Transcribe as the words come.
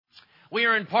We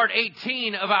are in part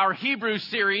 18 of our Hebrew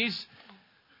series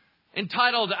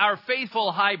entitled Our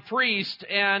Faithful High Priest,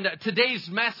 and today's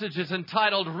message is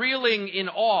entitled Reeling in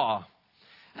Awe.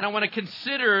 And I want to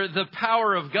consider the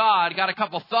power of God. Got a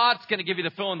couple thoughts, going to give you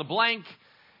the fill in the blank,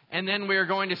 and then we are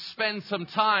going to spend some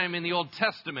time in the Old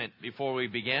Testament before we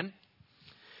begin.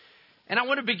 And I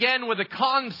want to begin with the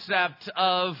concept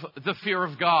of the fear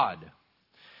of God.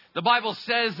 The Bible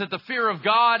says that the fear of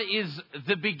God is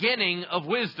the beginning of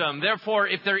wisdom. Therefore,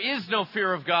 if there is no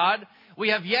fear of God, we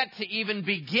have yet to even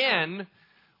begin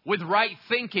with right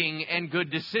thinking and good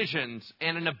decisions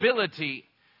and an ability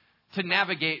to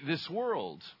navigate this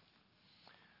world.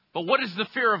 But what does the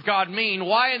fear of God mean?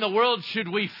 Why in the world should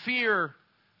we fear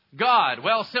God?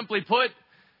 Well, simply put,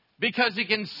 because He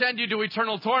can send you to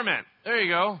eternal torment. There you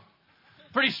go.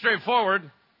 Pretty straightforward.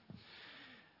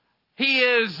 He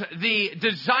is the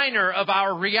designer of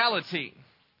our reality,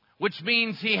 which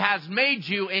means He has made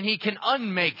you and He can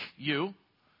unmake you.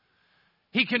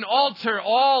 He can alter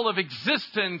all of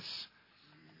existence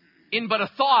in but a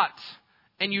thought,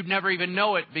 and you'd never even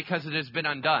know it because it has been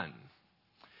undone.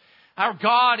 Our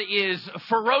God is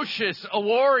ferocious, a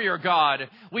warrior God.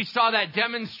 We saw that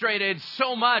demonstrated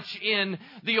so much in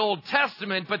the Old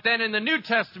Testament, but then in the New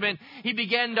Testament, He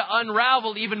began to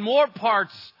unravel even more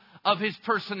parts of His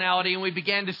personality, and we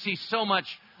began to see so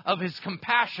much of His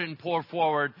compassion pour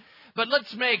forward. But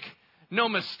let's make no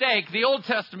mistake, the Old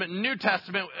Testament and New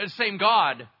Testament, same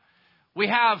God. We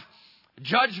have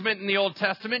judgment in the Old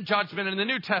Testament, judgment in the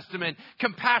New Testament,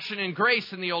 compassion and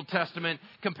grace in the Old Testament,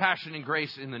 compassion and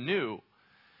grace in the New.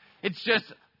 It's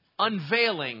just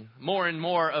unveiling more and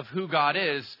more of who God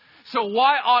is. So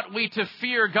why ought we to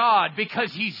fear God?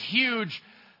 Because He's huge,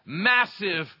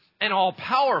 massive, and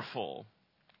all-powerful.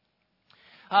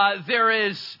 There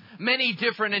is many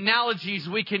different analogies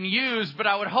we can use, but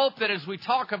I would hope that as we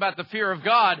talk about the fear of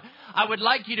God, I would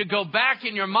like you to go back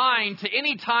in your mind to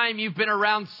any time you've been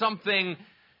around something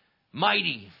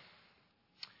mighty.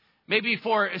 Maybe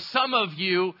for some of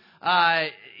you,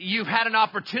 you've had an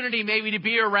opportunity maybe to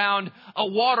be around a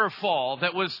waterfall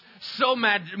that was so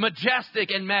majestic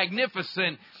and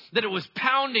magnificent that it was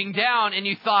pounding down and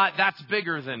you thought, that's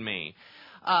bigger than me.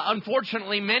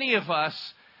 Unfortunately, many of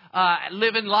us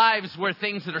live in lives where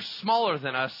things that are smaller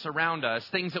than us surround us,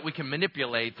 things that we can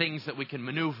manipulate, things that we can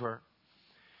maneuver.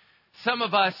 Some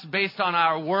of us, based on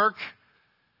our work,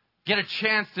 get a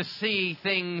chance to see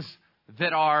things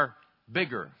that are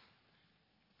bigger.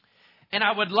 And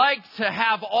I would like to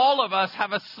have all of us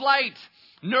have a slight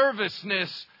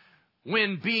nervousness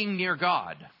when being near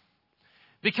God.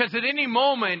 Because at any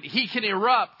moment, He can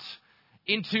erupt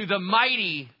into the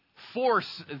mighty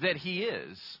force that He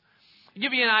is. To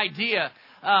give you an idea,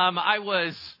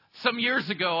 some years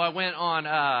ago, I went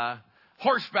on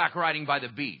horseback riding by the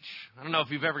beach. I don't know if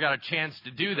you've ever got a chance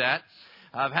to do that.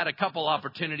 I've had a couple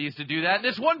opportunities to do that. And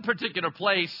this one particular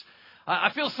place, I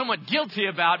feel somewhat guilty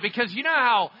about because you know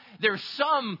how there's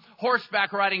some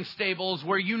horseback riding stables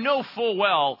where you know full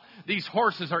well these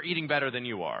horses are eating better than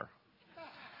you are.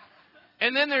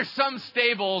 And then there's some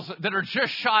stables that are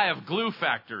just shy of Glue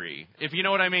Factory, if you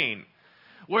know what I mean.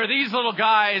 Where these little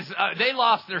guys, they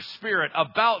lost their spirit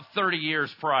about 30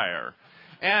 years prior.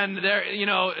 And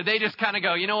they just kind of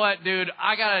go, you know what, dude,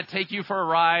 I got to take you for a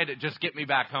ride. Just get me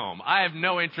back home. I have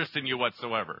no interest in you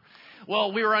whatsoever.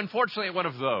 Well, we were unfortunately at one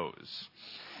of those.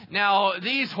 Now,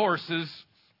 these horses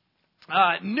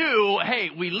knew, hey,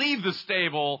 we leave the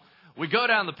stable, we go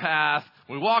down the path,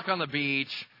 we walk on the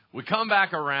beach, we come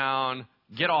back around,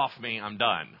 get off me, I'm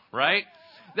done, right?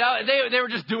 They were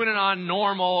just doing it on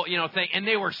normal, thing, and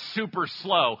they were super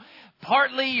slow.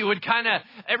 Partly, you would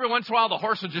every once in a while, the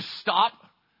horse would just stop,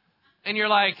 and you're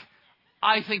like,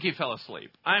 I think he fell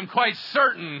asleep. I'm quite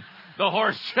certain the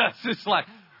horse just is like,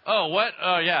 oh, what?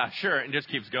 Oh, yeah, sure, and just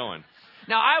keeps going.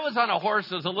 Now, I was on a horse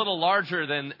that was a little larger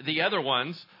than the other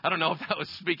ones. I don't know if that was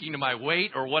speaking to my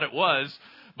weight or what it was,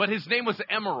 but his name was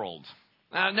Emerald.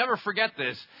 Now, I'll never forget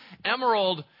this.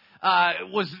 Emerald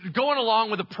was going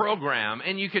along with the program,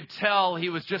 and you could tell he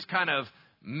was just kind of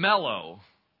mellow.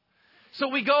 So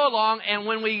we go along, and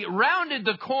when we rounded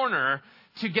the corner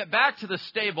to get back to the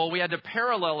stable, we had to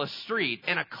parallel a street,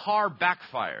 and a car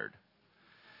backfired.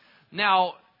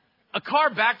 Now, a car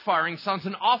backfiring sounds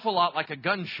an awful lot like a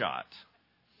gunshot.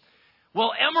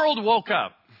 Well, Emerald woke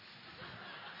up.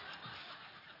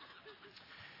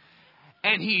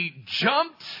 And he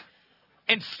jumped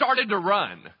and started to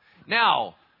run.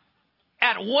 Now,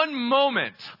 at one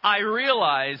moment, I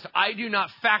realized I do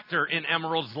not factor in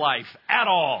Emerald's life at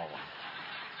all.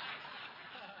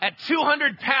 At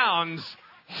 200 pounds,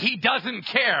 he doesn't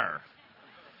care.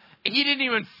 he didn't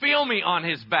even feel me on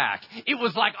his back. It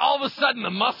was like all of a sudden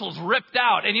the muscles ripped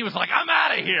out and he was like, I'm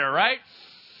out of here, right?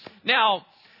 Now,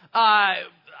 I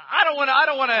don't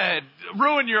want to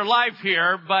ruin your life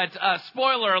here, but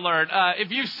spoiler alert,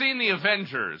 if you've seen the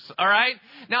Avengers, all right?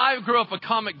 Now, I grew up a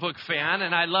comic book fan,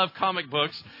 and I love comic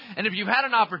books. And if you've had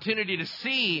an opportunity to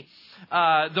see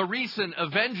the recent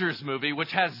Avengers movie,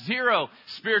 which has zero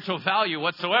spiritual value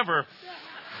whatsoever,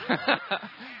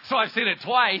 so I've seen it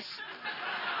twice.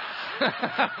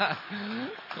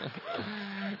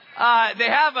 They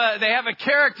have a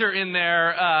character in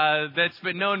there that's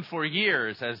been known for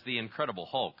years as the Incredible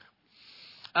Hulk.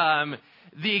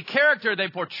 The character they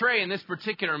portray in this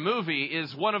particular movie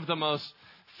is one of the most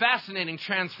fascinating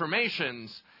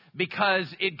transformations because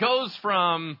it goes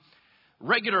from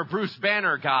regular Bruce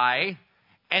Banner guy,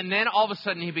 and then all of a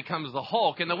sudden he becomes the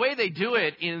Hulk. And the way they do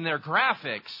it in their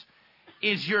graphics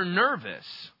is you're nervous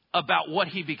about what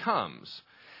he becomes.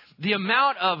 The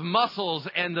amount of muscles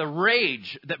and the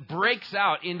rage that breaks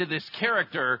out into this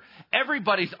character,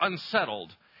 everybody's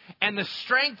unsettled. And the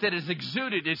strength that is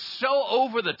exuded is so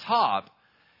over the top.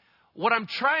 What I'm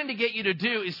trying to get you to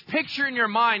do is picture in your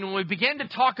mind when we begin to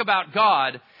talk about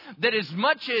God, that as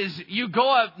much as you go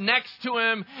up next to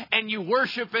him and you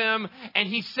worship him and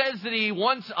he says that he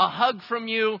wants a hug from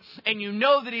you and you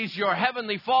know that he's your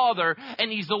heavenly Father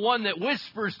and he's the one that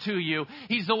whispers to you.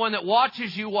 He's the one that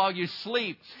watches you while you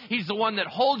sleep. He's the one that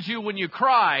holds you when you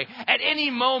cry. At any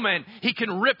moment, he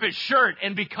can rip his shirt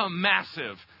and become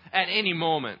massive at any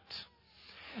moment.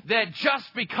 That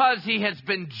just because he has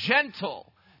been gentle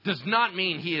does not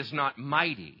mean he is not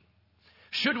mighty.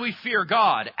 Should we fear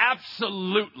God?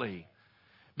 Absolutely.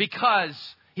 Because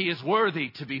he is worthy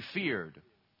to be feared.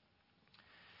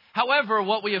 However,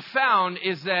 what we have found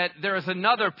is that there is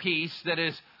another piece that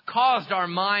has caused our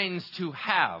minds to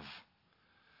have.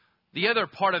 The other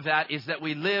part of that is that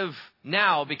we live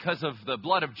now, because of the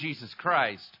blood of Jesus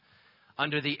Christ,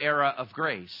 under the era of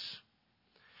grace.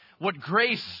 What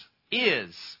grace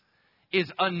is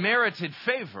unmerited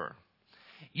favor.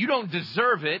 You don't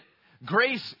deserve it.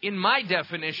 Grace, in my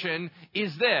definition,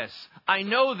 is this. I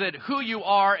know that who you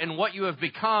are and what you have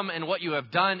become and what you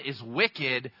have done is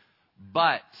wicked,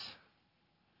 but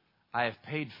I have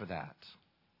paid for that.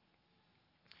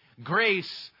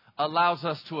 Grace allows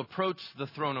us to approach the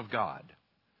throne of God.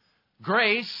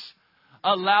 Grace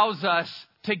allows us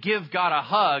to give God a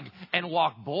hug and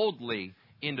walk boldly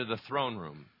into the throne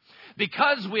room.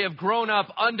 Because we have grown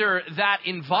up under that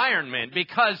environment,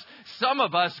 because some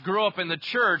of us grew up in the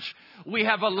church, we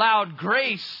have allowed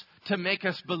grace to make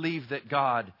us believe that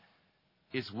God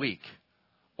is weak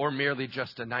or merely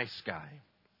just a nice guy.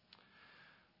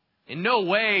 In no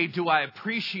way do I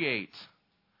appreciate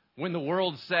when the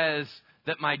world says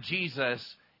that my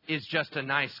Jesus is just a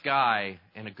nice guy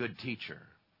and a good teacher.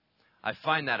 I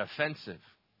find that offensive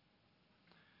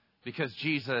because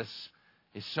Jesus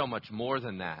is so much more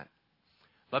than that.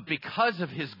 But because of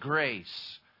his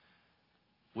grace,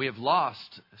 we have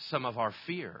lost some of our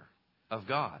fear of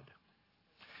God.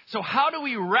 So how do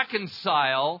we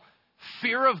reconcile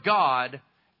fear of God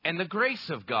and the grace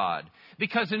of God?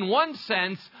 Because in one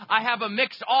sense, I have a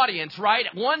mixed audience, right?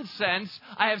 In one sense,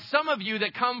 I have some of you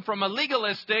that come from a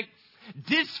legalistic,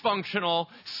 dysfunctional,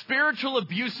 spiritual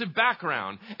abusive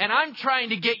background. And I'm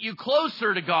trying to get you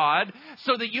closer to God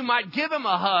so that you might give him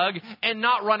a hug and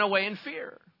not run away in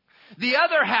fear. The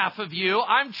other half of you,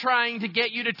 I'm trying to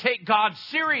get you to take God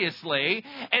seriously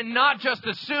and not just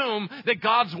assume that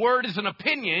God's word is an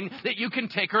opinion that you can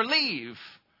take or leave.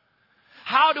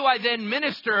 How do I then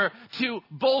minister to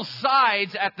both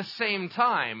sides at the same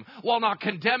time, while not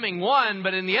condemning one,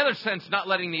 but in the other sense, not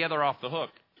letting the other off the hook?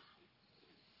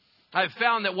 I've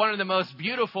found that one of the most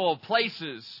beautiful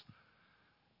places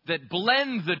that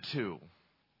blend the two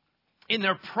in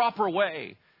their proper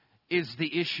way is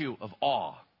the issue of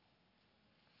awe.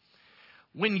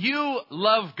 When you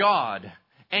love God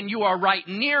and you are right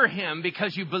near him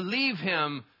because you believe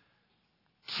him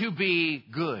to be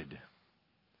good,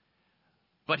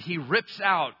 but he rips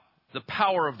out the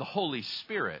power of the Holy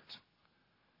Spirit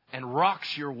and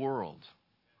rocks your world,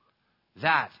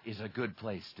 that is a good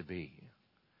place to be.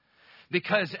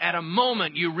 Because at a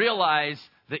moment you realize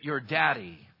that your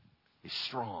daddy is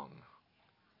strong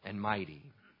and mighty.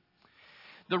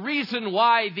 The reason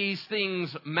why these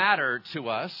things matter to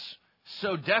us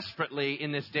so desperately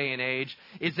in this day and age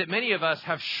is that many of us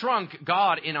have shrunk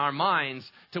God in our minds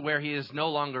to where he is no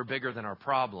longer bigger than our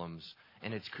problems,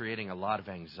 and it's creating a lot of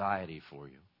anxiety for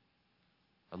you.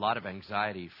 A lot of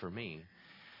anxiety for me.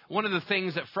 One of the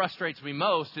things that frustrates me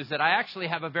most is that I actually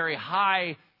have a very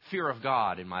high fear of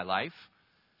God in my life.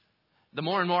 the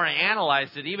more and more I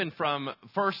analyzed it, even from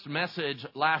first message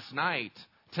last night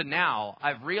to now,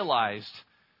 I've realized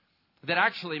that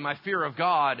actually my fear of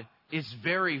God is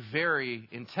very, very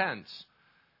intense.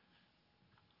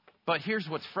 But here's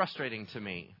what's frustrating to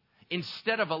me.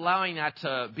 Instead of allowing that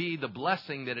to be the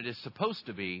blessing that it is supposed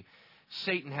to be,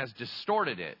 Satan has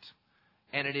distorted it.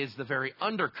 And it is the very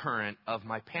undercurrent of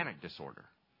my panic disorder,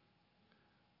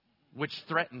 which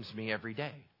threatens me every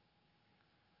day.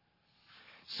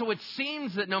 So it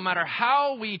seems that no matter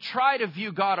how we try to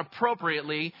view God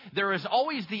appropriately, there is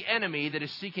always the enemy that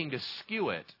is seeking to skew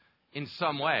it in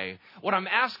some way. What I'm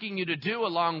asking you to do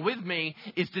along with me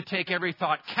is to take every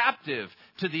thought captive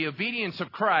to the obedience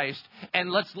of Christ, and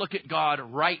let's look at God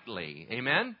rightly.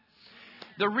 Amen?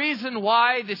 The reason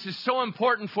why this is so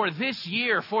important for this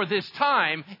year, for this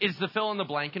time, is the fill in the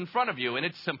blank in front of you, and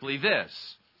it's simply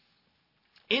this.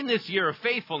 In this year of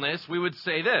faithfulness, we would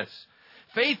say this: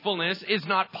 faithfulness is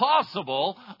not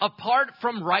possible apart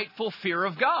from rightful fear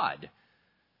of God.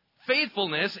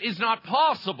 Faithfulness is not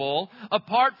possible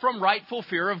apart from rightful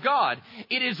fear of God.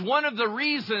 It is one of the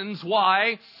reasons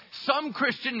why some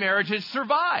Christian marriages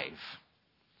survive.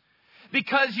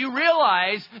 Because you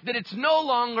realize that it's no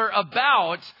longer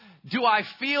about, do I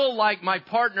feel like my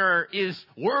partner is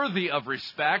worthy of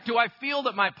respect? Do I feel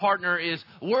that my partner is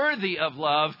worthy of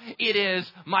love? It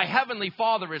is, my Heavenly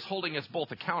Father is holding us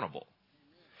both accountable.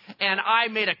 And I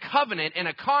made a covenant and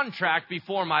a contract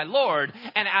before my Lord,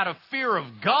 and out of fear of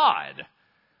God,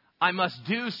 I must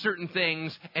do certain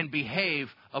things and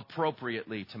behave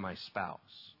appropriately to my spouse.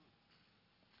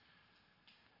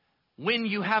 When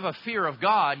you have a fear of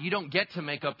God, you don't get to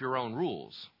make up your own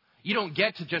rules. You don't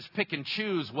get to just pick and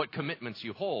choose what commitments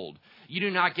you hold. You do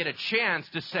not get a chance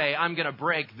to say, I'm going to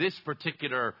break this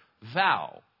particular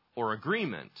vow or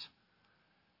agreement.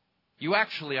 You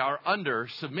actually are under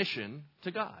submission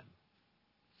to God.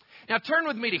 Now turn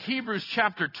with me to Hebrews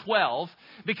chapter 12,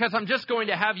 because I'm just going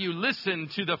to have you listen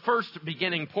to the first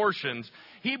beginning portions.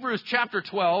 Hebrews chapter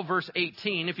 12, verse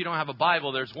 18. If you don't have a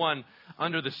Bible, there's one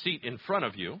under the seat in front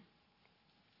of you.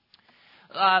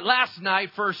 Last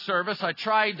night, first service, I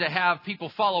tried to have people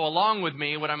follow along with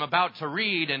me what I'm about to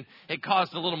read, and it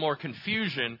caused a little more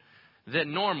confusion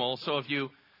than normal. So if you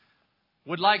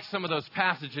would like some of those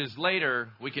passages later,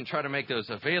 we can try to make those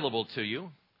available to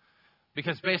you.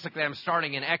 Because basically I'm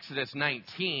starting in Exodus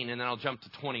 19, and then I'll jump to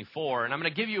 24. And I'm going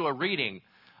to give you a reading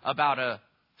about a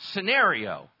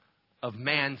scenario of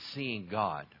man seeing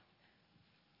God.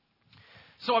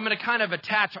 So I'm going to kind of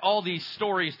attach all these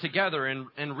stories together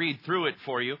and read through it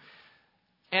for you.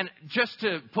 And just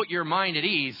to put your mind at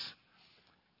ease,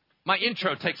 my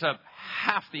intro takes up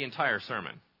half the entire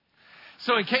sermon.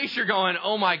 So in case you're going,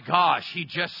 oh my gosh, he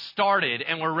just started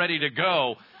and we're ready to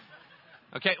go.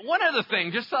 Okay, one other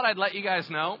thing, just thought I'd let you guys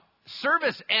know.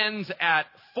 Service ends at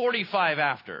 45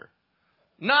 after,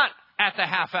 not at the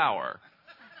half hour.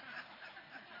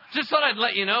 Just thought I'd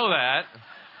let you know that.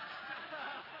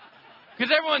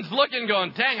 Because everyone's looking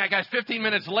going, dang, that guy's 15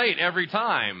 minutes late every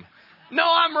time. No,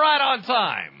 I'm right on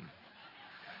time.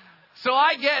 So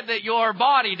I get that your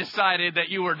body decided that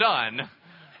you were done.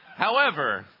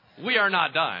 However, we are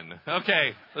not done.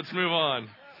 Okay, let's move on.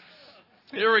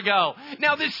 Here we go.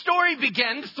 Now, this story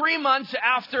begins 3 months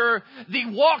after the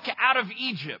walk out of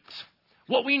Egypt,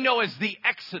 what we know as the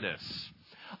Exodus.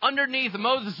 Underneath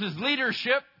Moses'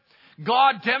 leadership,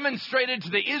 God demonstrated to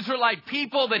the Israelite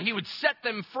people that he would set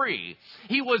them free.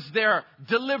 He was their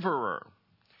deliverer.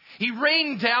 He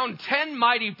rained down 10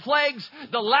 mighty plagues,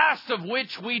 the last of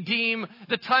which we deem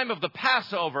the time of the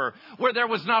Passover, where there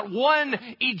was not one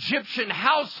Egyptian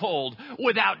household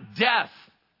without death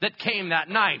that came that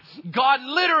night. God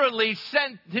literally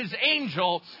sent his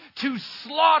angel to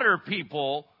slaughter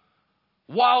people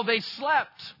while they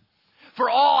slept. For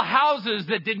all houses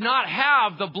that did not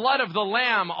have the blood of the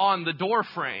Lamb on the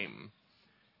doorframe,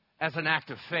 as an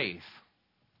act of faith.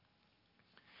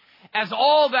 As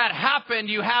all that happened,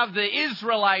 you have the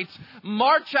Israelites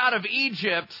march out of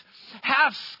Egypt,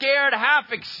 half scared,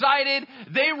 half excited.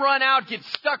 They run out, get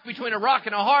stuck between a rock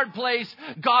and a hard place.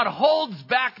 God holds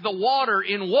back the water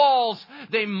in walls.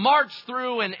 They march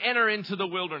through and enter into the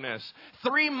wilderness.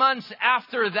 3 months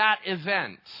after that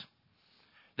event,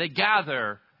 they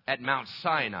gather at Mount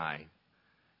Sinai,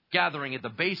 gathering at the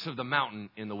base of the mountain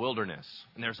in the wilderness.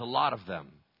 And there's a lot of them.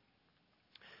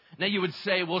 Now you would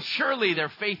say, well, surely their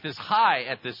faith is high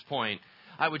at this point.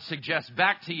 I would suggest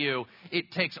back to you,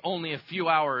 it takes only a few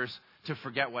hours to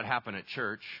forget what happened at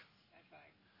church.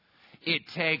 It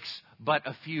takes but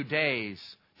a few days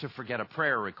to forget a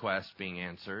prayer request being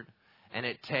answered. And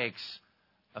it takes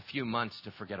a few months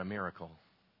to forget a miracle.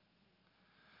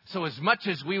 So as much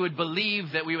as we would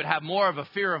believe that we would have more of a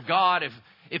fear of God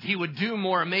if he would do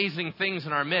more amazing things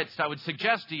in our midst, I would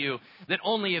suggest to you that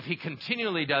only if he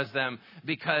continually does them,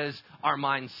 because our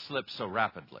minds slip so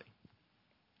rapidly.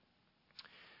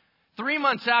 3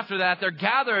 months after that, they're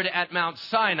gathered at Mount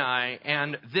Sinai,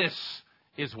 and this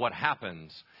is what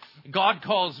happens. God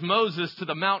calls Moses to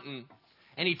the mountain,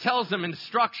 and he tells them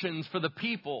instructions for the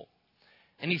people.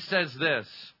 And he says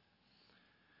this: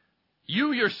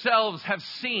 "You yourselves have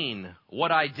seen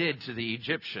what I did to the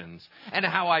Egyptians, and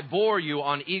how I bore you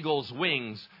on eagle's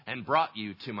wings and brought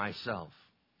you to myself.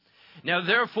 Now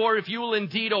therefore, if you will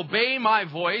indeed obey my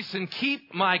voice and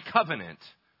keep my covenant,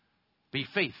 be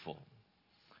faithful.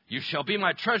 You shall be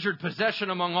my treasured possession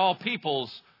among all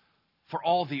peoples, for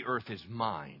all the earth is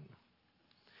mine.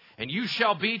 And you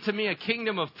shall be to me a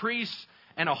kingdom of priests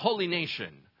and a holy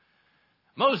nation."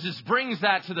 Moses brings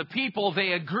that to the people.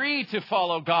 They agree to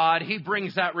follow God. He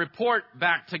brings that report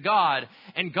back to God.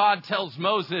 And God tells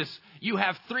Moses, "You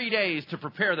have 3 days to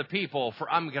prepare the people,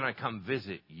 for I'm going to come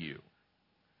visit you.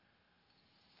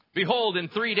 Behold, in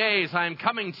 3 days I am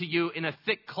coming to you in a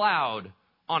thick cloud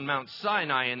on Mount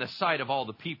Sinai in the sight of all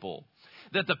the people,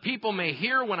 that the people may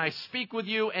hear when I speak with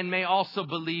you and may also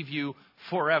believe you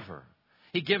forever."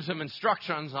 He gives them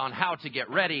instructions on how to get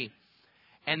ready,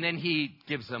 and then he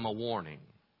gives them a warning.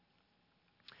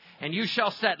 "And you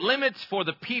shall set limits for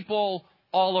the people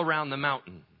all around the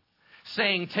mountain,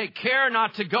 saying, take care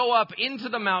not to go up into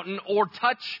the mountain or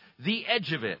touch the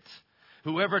edge of it.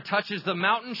 Whoever touches the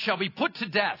mountain shall be put to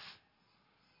death.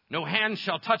 No hand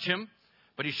shall touch him,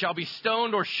 but he shall be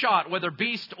stoned or shot, whether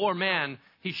beast or man,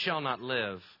 he shall not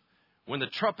live. When the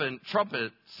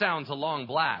trumpet sounds a long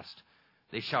blast,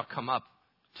 they shall come up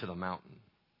to the mountain."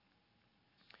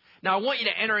 Now, I want you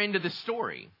to enter into this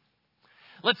story.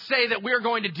 Let's say that we're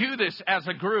going to do this as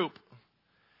a group.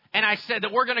 And I said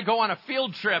that we're going to go on a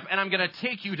field trip, and I'm going to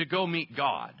take you to go meet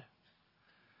God.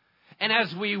 And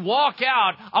as we walk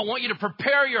out, I want you to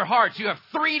prepare your hearts. You have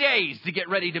 3 days to get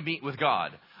ready to meet with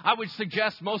God. I would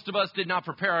suggest most of us did not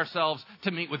prepare ourselves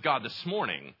to meet with God this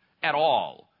morning at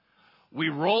all. We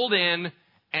rolled in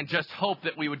and just hoped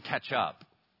that we would catch up.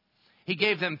 He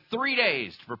gave them 3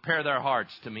 days to prepare their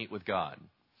hearts to meet with God.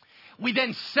 We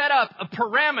then set up a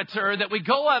parameter that we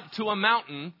go up to a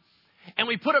mountain and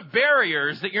we put up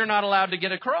barriers that you're not allowed to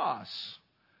get across.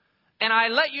 And I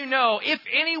let you know, if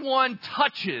anyone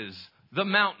touches the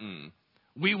mountain,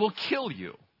 we will kill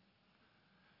you.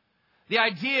 The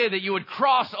idea that you would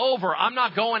cross over, I'm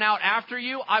not going out after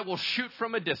you, I will shoot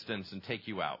from a distance and take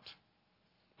you out,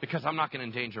 because I'm not going to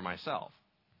endanger myself.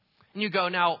 And you go,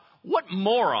 now, what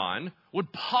moron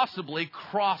would possibly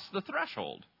cross the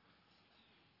threshold?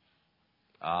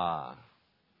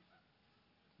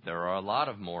 There are a lot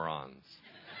of morons.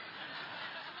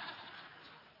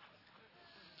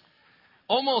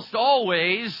 Almost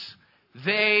always,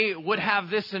 they would have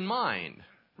this in mind.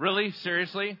 Really?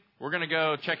 Seriously? We're going to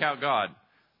go check out God.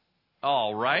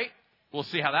 All right. We'll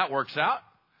see how that works out.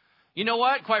 You know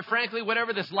what? Quite frankly,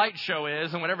 whatever this light show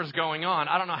is and whatever's going on,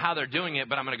 I don't know how they're doing it,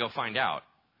 but I'm going to go find out.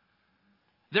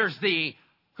 There's the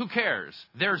who cares?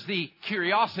 There's the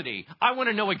curiosity. I want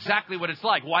to know exactly what it's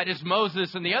like. Why does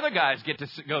Moses and the other guys get to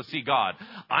go see God?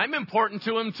 I'm important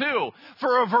to him too.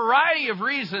 For a variety of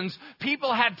reasons,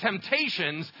 people had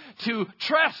temptations to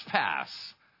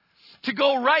trespass, to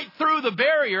go right through the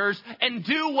barriers and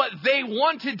do what they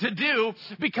wanted to do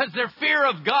because their fear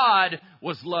of God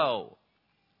was low.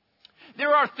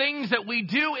 There are things that we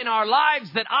do in our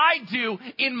lives that I do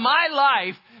in my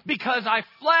life because I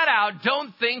flat out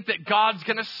don't think that God's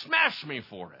going to smash me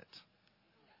for it.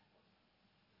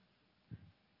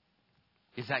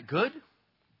 Is that good?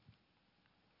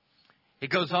 It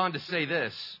goes on to say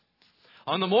this.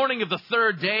 On the morning of the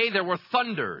third day, there were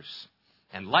thunders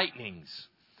and lightnings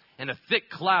and a thick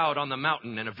cloud on the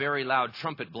mountain and a very loud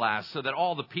trumpet blast, so that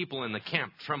all the people in the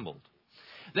camp trembled.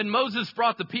 Then Moses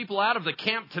brought the people out of the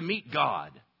camp to meet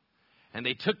God, and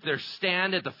they took their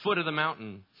stand at the foot of the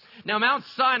mountain. Now Mount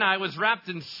Sinai was wrapped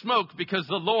in smoke because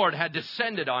the Lord had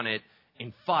descended on it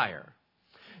in fire.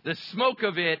 The smoke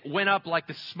of it went up like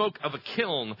the smoke of a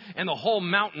kiln, and the whole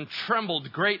mountain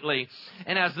trembled greatly.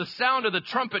 And as the sound of the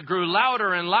trumpet grew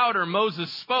louder and louder,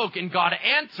 Moses spoke, and God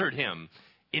answered him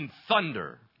in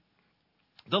thunder.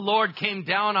 The Lord came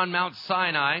down on Mount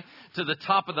Sinai to the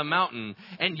top of the mountain,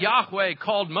 and Yahweh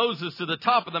called Moses to the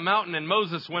top of the mountain, and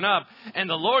Moses went up. And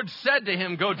the Lord said to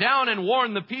him, go down and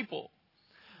warn the people,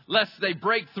 lest they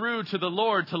break through to the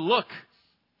Lord to look,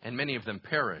 and many of them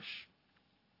perish.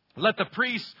 Let the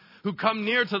priests who come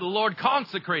near to the Lord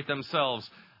consecrate themselves,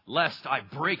 lest I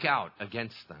break out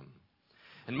against them.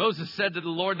 And Moses said to the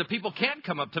Lord, the people can't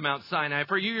come up to Mount Sinai,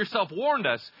 for you yourself warned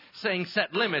us, saying,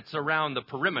 set limits around the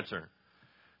perimeter.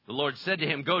 The Lord said to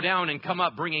him, go down and come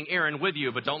up, bringing Aaron with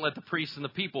you, but don't let the priests and the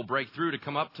people break through to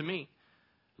come up to me,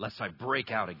 lest I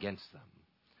break out against them.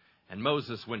 And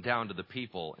Moses went down to the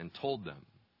people and told them.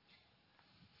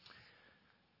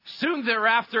 Soon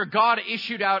thereafter, God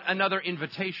issued out another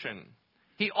invitation.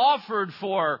 He offered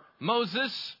for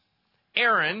Moses,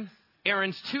 Aaron's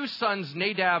 2 sons,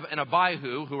 Nadab and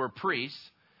Abihu, who were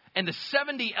priests, and the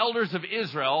 70 elders of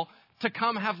Israel to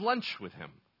come have lunch with him.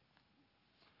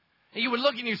 And you would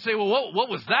look and you say, well, what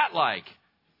was that like?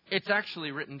 It's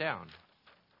actually written down.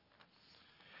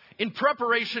 In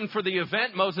preparation for the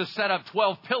event, Moses set up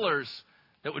 12 pillars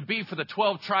that would be for the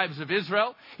 12 tribes of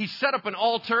Israel. He set up an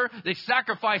altar. They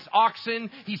sacrificed oxen.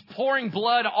 He's pouring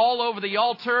blood all over the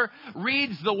altar,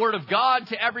 reads the word of God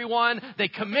to everyone. They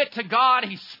commit to God.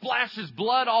 He splashes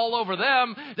blood all over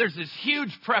them. There's this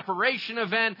huge preparation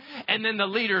event. And then the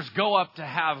leaders go up to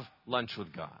have lunch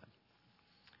with God.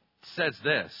 It says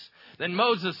this. Then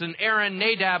Moses and Aaron,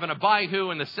 Nadab and Abihu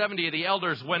and the 70 of the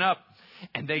elders went up,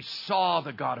 and they saw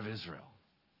the God of Israel.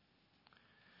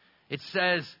 It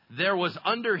says, there was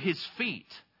under his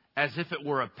feet, as if it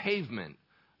were a pavement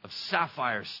of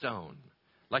sapphire stone,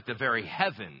 like the very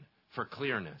heaven for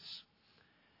clearness.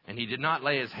 And he did not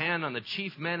lay his hand on the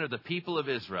chief men of the people of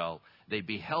Israel. They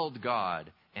beheld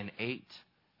God and ate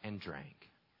and drank.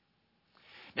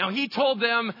 Now he told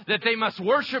them that they must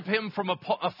worship him from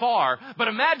afar. But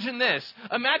imagine this.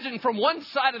 Imagine from one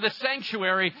side of the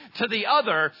sanctuary to the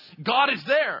other, God is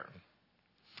there.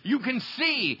 You can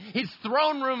see his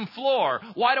throne room floor.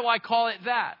 Why do I call it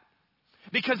that?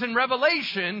 Because in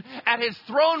Revelation, at his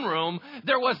throne room,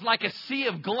 there was like a sea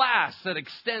of glass that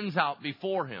extends out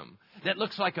before him. That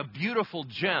looks like a beautiful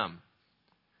gem.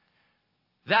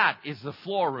 That is the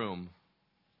floor room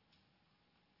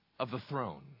of the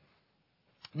throne.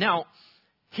 Now,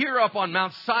 here up on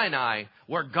Mount Sinai,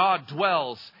 where God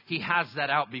dwells, he has that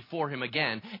out before him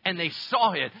again. And they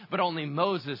saw it, but only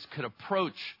Moses could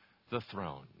approach the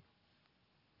throne.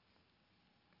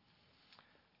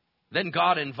 Then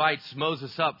God invites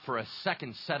Moses up for a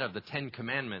second set of the 10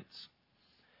 Commandments.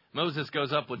 Moses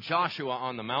goes up with Joshua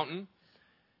on the mountain,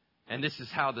 and this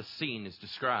is how the scene is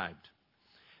described.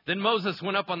 Then Moses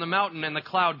went up on the mountain, and the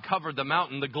cloud covered the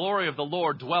mountain. The glory of the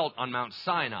Lord dwelt on Mount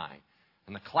Sinai,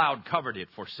 and the cloud covered it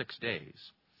for 6 days.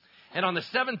 And on the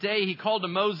 7th day, he called to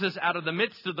Moses out of the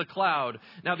midst of the cloud.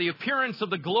 Now the appearance of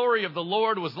the glory of the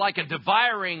Lord was like a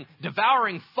devouring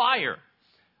fire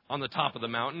on the top of the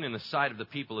mountain in the sight of the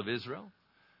people of Israel.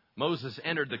 Moses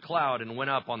entered the cloud and went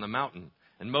up on the mountain.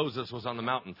 And Moses was on the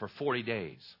mountain for 40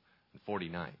 days and 40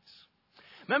 nights.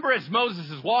 Remember, as Moses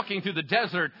is walking through the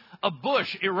desert, a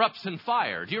bush erupts in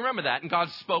fire. Do you remember that? And God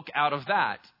spoke out of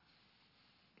that.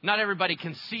 Not everybody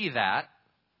can see that.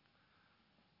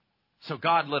 So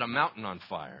God lit a mountain on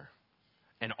fire.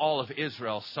 And all of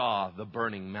Israel saw the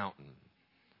burning mountain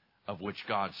of which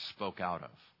God spoke out of.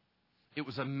 It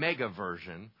was a mega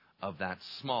version of that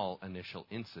small initial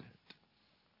incident.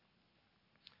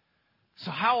 So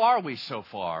how are we so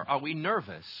far? Are we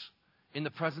nervous in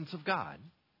the presence of God?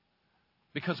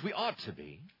 Because we ought to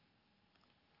be.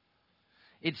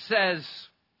 It says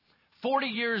 40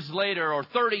 years later or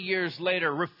 30 years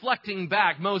later, reflecting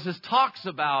back, Moses talks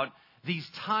about these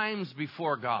times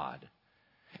before God.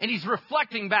 And he's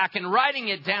reflecting back and writing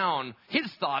it down,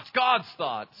 his thoughts, God's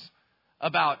thoughts,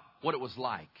 about what it was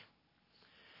like.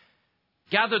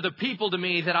 Gather the people to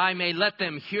me that I may let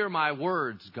them hear my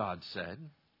words, God said,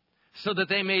 so that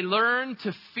they may learn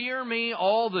to fear me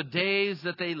all the days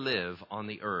that they live on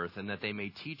the earth, and that they may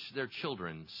teach their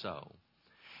children so.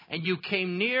 And you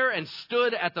came near and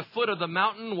stood at the foot of the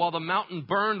mountain while the mountain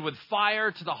burned with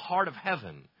fire to the heart of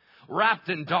heaven, wrapped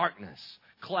in darkness,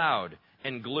 cloud,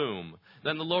 and gloom.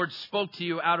 Then the Lord spoke to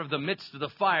you out of the midst of the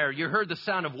fire. You heard the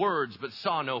sound of words, but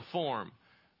saw no form.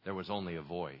 There was only a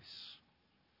voice.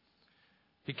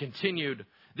 He continued,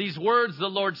 these words the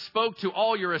Lord spoke to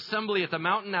all your assembly at the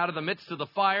mountain out of the midst of the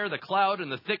fire, the cloud,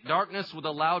 and the thick darkness with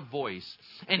a loud voice.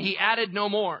 And he added no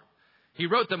more. He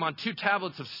wrote them on 2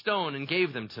 tablets of stone and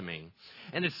gave them to me.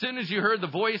 And as soon as you heard the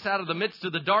voice out of the midst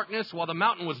of the darkness, while the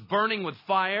mountain was burning with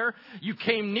fire, you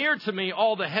came near to me,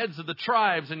 all the heads of the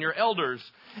tribes and your elders.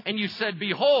 And you said,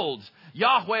 behold,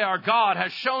 Yahweh our God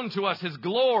has shown to us his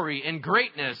glory and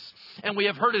greatness. And we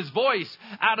have heard his voice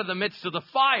out of the midst of the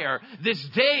fire. This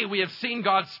day we have seen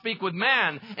God speak with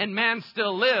man, and man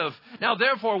still live. Now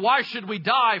therefore, why should we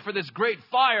die? For this great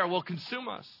fire will consume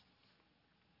us.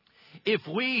 If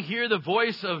we hear the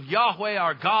voice of Yahweh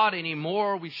our God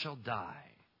anymore, we shall die.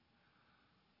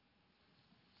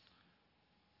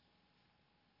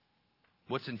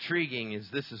 What's intriguing is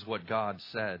this is what God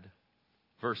said.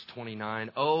 Verse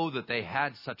 29, oh, that they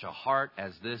had such a heart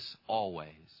as this always,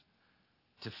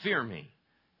 to fear me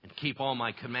and keep all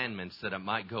my commandments, that it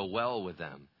might go well with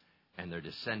them and their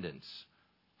descendants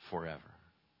forever.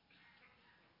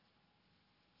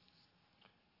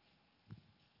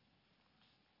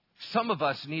 Some of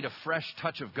us need a fresh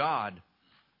touch of God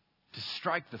to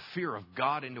strike the fear of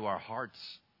God into our hearts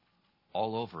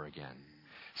all over again.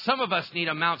 Some of us need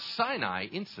a Mount Sinai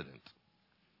incident.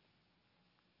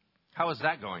 How is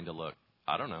that going to look?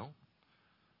 I don't know.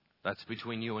 That's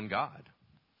between you and God.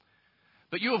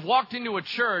 But you have walked into a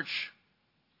church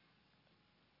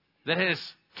that has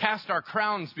cast our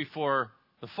crowns before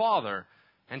the Father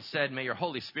and said, may your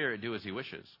Holy Spirit do as He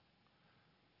wishes.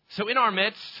 So in our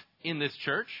midst, in this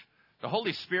church, the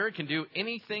Holy Spirit can do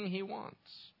anything He wants.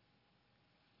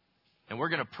 And we're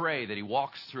going to pray that He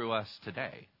walks through us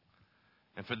today.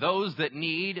 And for those that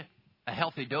need a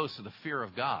healthy dose of the fear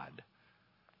of God,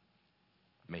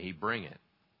 may He bring it.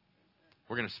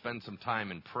 We're going to spend some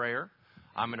time in prayer.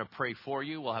 I'm going to pray for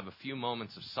you. We'll have a few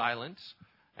moments of silence,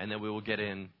 and then we will get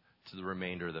into the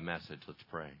remainder of the message. Let's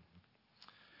pray.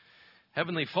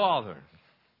 Heavenly Father,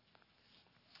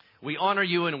 we honor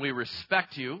You and we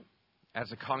respect You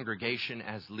as a congregation,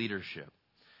 as leadership.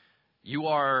 You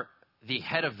are the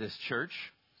head of this church.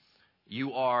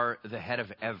 You are the head of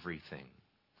everything.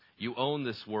 You own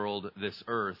this world, this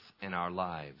earth, and our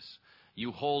lives.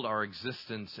 You hold our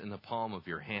existence in the palm of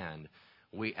Your hand.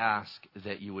 We ask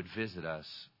that You would visit us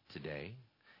today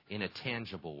in a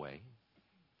tangible way.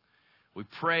 We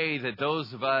pray that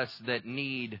those of us that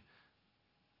need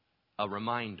a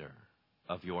reminder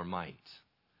of Your might,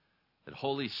 that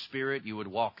Holy Spirit, You would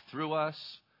walk through us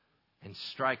and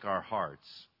strike our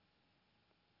hearts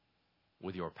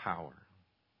with Your power.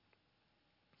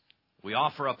 We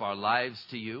offer up our lives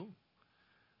to You,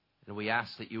 and we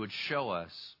ask that You would show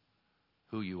us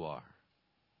who You are.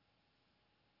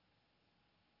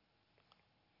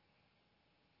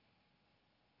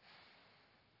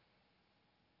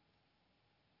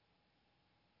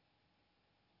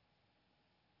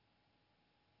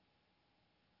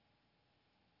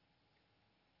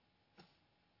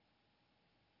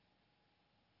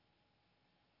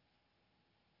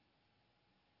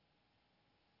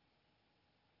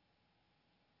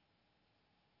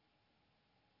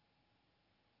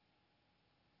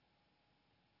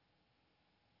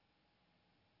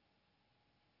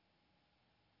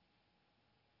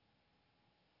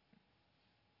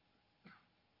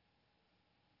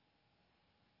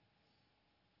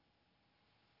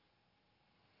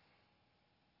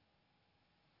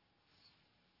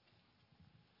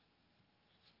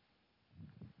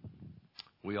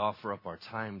 We offer up our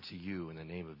time to You in the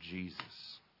name of Jesus.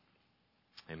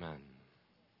 Amen.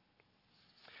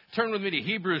 Turn with me to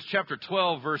Hebrews chapter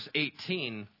 12, verse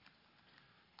 18.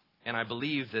 And I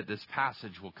believe that this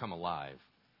passage will come alive.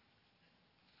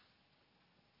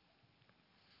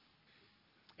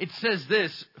 It says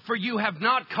this, for you have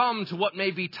not come to what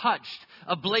may be touched,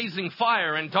 a blazing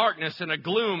fire and darkness and a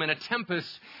gloom and a tempest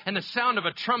and the sound of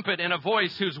a trumpet and a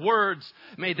voice whose words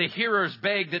made the hearers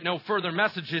beg that no further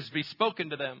messages be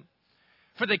spoken to them.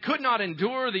 For they could not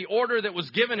endure the order that was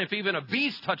given, if even a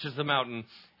beast touches the mountain,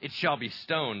 it shall be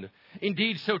stoned.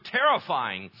 Indeed, so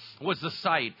terrifying was the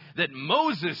sight that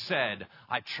Moses said,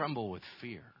 I tremble with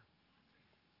fear.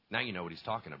 Now you know what he's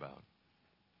talking about.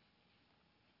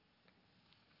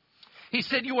 He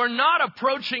said, you are not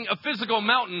approaching a physical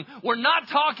mountain. We're not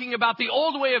talking about the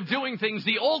old way of doing things,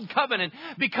 the old covenant,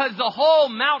 because the whole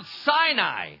Mount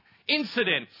Sinai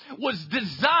incident was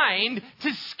designed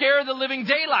to scare the living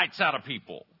daylights out of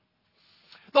people.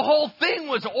 The whole thing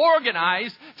was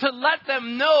organized to let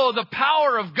them know the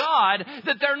power of God,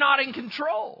 that they're not in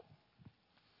control.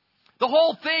 The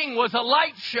whole thing was a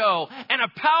light show and a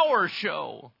power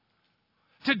show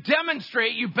to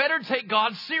demonstrate you better take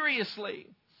God seriously.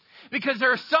 Because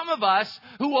there are some of us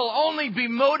who will only be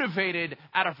motivated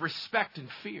out of respect and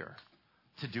fear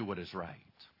to do what is right.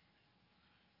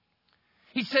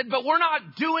 He said, but we're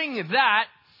not doing that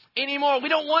anymore. We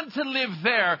don't want to live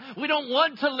there. We don't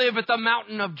want to live at the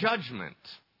mountain of judgment.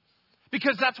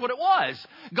 Because that's what it was.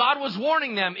 God was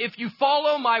warning them, if you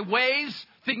follow my ways,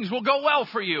 things will go well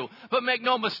for you. But make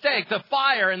no mistake, the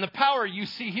fire and the power you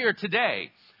see here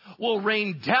today will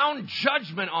rain down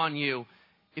judgment on you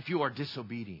if you are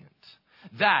disobedient.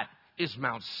 That is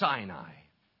Mount Sinai.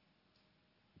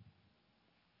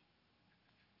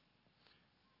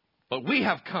 But we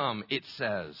have come, it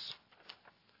says,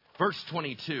 verse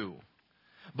 22,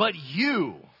 but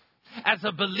you as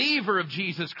a believer of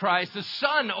Jesus Christ, a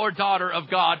son or daughter of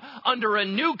God, under a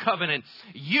new covenant,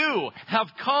 you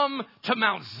have come to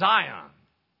Mount Zion.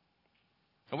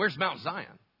 And where's Mount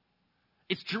Zion?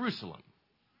 It's Jerusalem.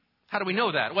 How do we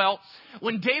know that? Well,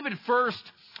 when David first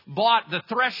bought the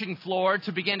threshing floor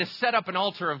to begin to set up an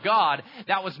altar of God,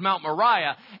 that was Mount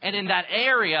Moriah. And in that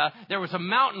area, there was a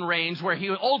mountain range where he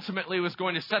ultimately was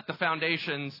going to set the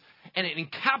foundations, and it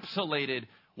encapsulated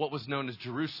what was known as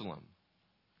Jerusalem,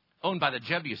 owned by the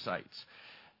Jebusites.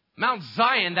 Mount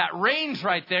Zion, that range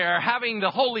right there, having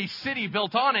the holy city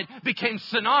built on it, became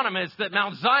synonymous that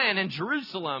Mount Zion and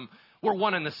Jerusalem were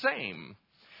one and the same.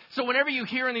 So whenever you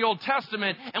hear in the Old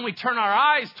Testament and we turn our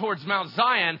eyes towards Mount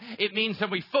Zion, it means that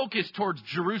we focus towards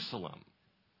Jerusalem,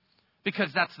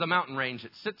 because that's the mountain range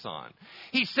it sits on.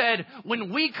 He said,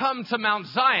 when we come to Mount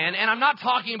Zion, and I'm not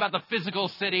talking about the physical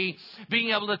city,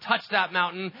 being able to touch that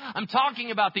mountain. I'm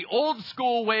talking about the old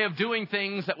school way of doing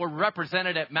things that were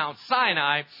represented at Mount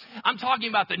Sinai. I'm talking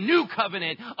about the new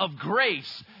covenant of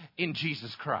grace in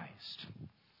Jesus Christ.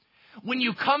 When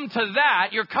you come to that,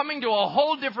 you're coming to a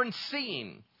whole different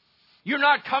scene. You're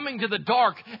not coming to the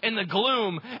dark and the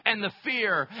gloom and the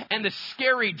fear and the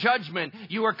scary judgment.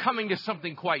 You are coming to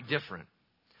something quite different.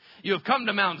 You have come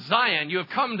to Mount Zion. You have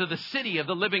come to the city of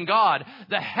the living God,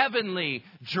 the heavenly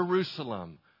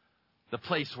Jerusalem, the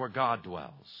place where God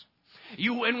dwells.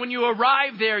 And when you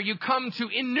arrive there, you come to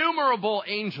innumerable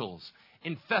angels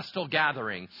in festal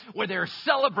gathering, where they're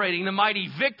celebrating the mighty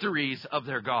victories of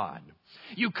their God.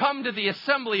 You come to the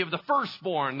assembly of the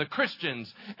firstborn, the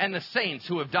Christians and the saints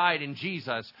who have died in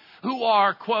Jesus, who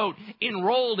are, quote,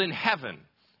 enrolled in heaven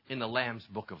in the Lamb's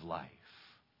book of life.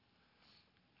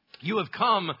 You have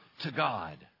come to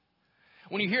God.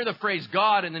 When you hear the phrase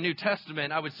God in the New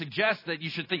Testament, I would suggest that you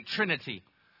should think Trinity.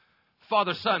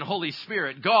 Father, Son, Holy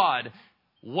Spirit, God,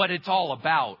 what it's all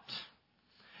about.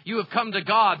 You have come to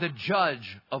God, the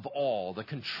judge of all, the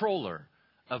controller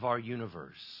of our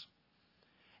universe.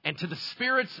 And to the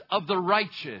spirits of the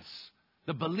righteous,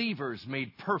 the believers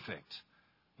made perfect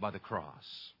by the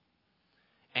cross.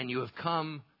 And you have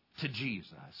come to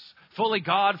Jesus, fully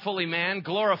God, fully man,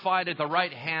 glorified at the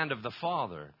right hand of the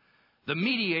Father, the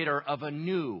mediator of a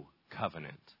new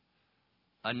covenant,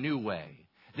 a new way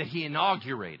that he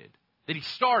inaugurated, that he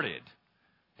started,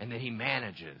 and that he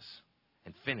manages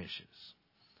and finishes.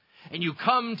 And you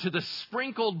come to the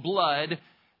sprinkled blood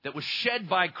that was shed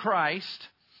by Christ,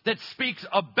 that speaks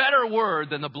a better word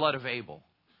than the blood of Abel.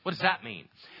 What does that mean?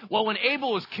 Well, when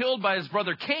Abel was killed by his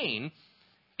brother Cain,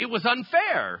 it was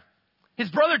unfair.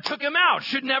 His brother took him out,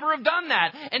 should never have done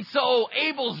that. And so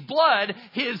Abel's blood,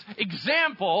 his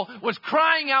example, was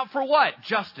crying out for what?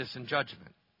 Justice and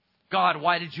judgment. God,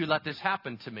 why did you let this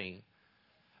happen to me?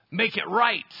 Make it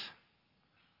right.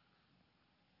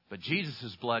 But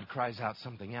Jesus' blood cries out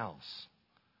something else.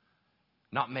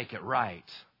 Not make it right,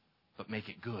 but make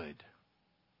it good.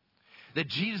 That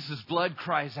Jesus' blood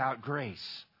cries out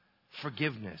grace,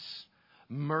 forgiveness,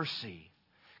 mercy,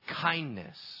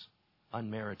 kindness,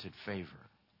 unmerited favor.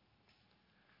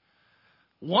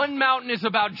 One mountain is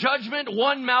about judgment.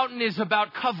 One mountain is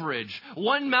about coverage.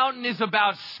 One mountain is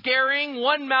about scaring.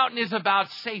 One mountain is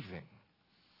about saving.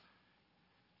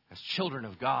 As children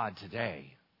of God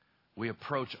today, we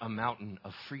approach a mountain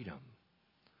of freedom,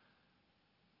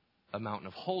 a mountain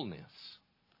of wholeness.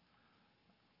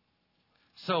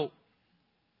 So,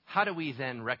 how do we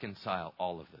then reconcile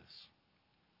all of this?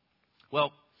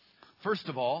 Well, first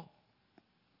of all,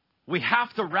 we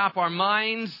have to wrap our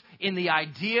minds in the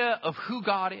idea of who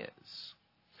God is.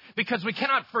 Because we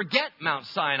cannot forget Mount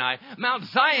Sinai. Mount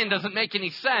Zion doesn't make any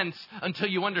sense until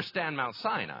you understand Mount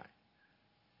Sinai.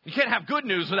 You can't have good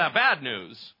news without bad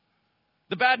news.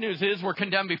 The bad news is we're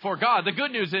condemned before God. The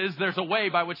good news is there's a way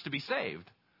by which to be saved.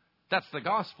 That's the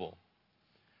gospel.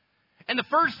 And the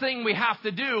first thing we have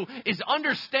to do is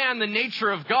understand the nature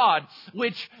of God,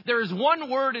 which there is one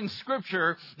word in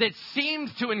Scripture that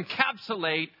seems to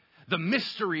encapsulate the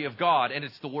mystery of God, and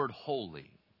it's the word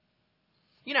holy.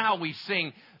 You know how we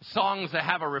sing songs that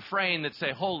have a refrain that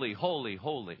say, holy, holy,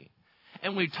 holy.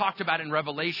 And we talked about in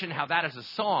Revelation how that is a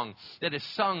song that is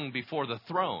sung before the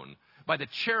throne by the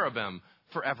cherubim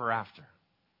forever after.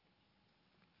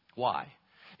 Why?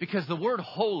 Because the word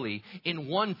holy in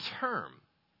one term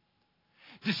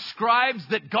describes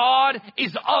that God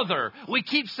is other. We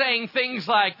keep saying things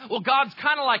like, well, God's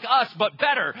kind of like us, but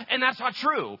better. And that's not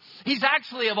true. He's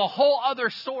actually of a whole other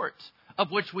sort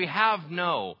of which we have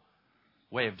no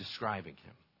way of describing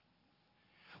him.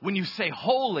 When you say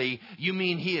holy, you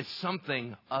mean he is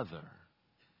something other.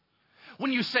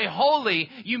 When you say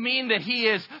holy, you mean that He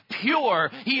is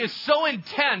pure. He is so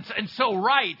intense and so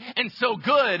right and so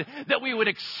good that we would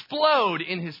explode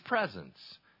in His presence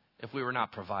if we were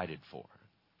not provided for.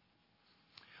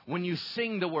 When you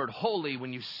sing the word holy,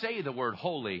 when you say the word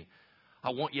holy, I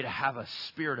want you to have a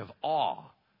spirit of awe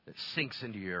that sinks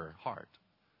into your heart.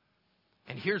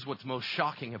 And here's what's most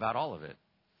shocking about all of it.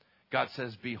 God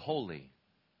says, be holy,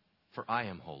 for I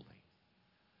am holy.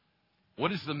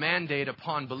 What is the mandate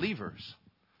upon believers?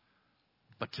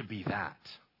 But to be that.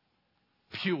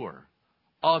 Pure,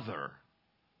 other,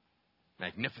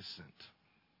 magnificent.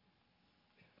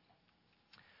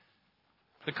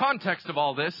 The context of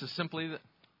all this is simply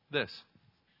this.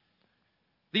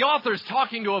 The author is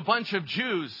talking to a bunch of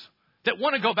Jews that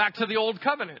want to go back to the old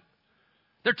covenant.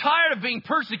 They're tired of being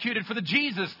persecuted for the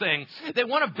Jesus thing. They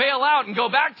want to bail out and go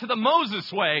back to the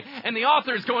Moses way. And the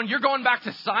author is going, you're going back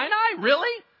to Sinai?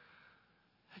 Really?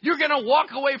 You're going to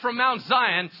walk away from Mount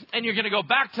Zion and you're going to go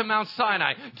back to Mount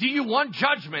Sinai. Do you want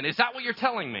judgment? Is that what you're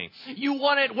telling me? You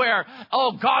want it where,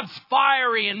 God's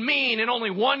fiery and mean and only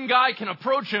one guy can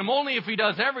approach Him only if he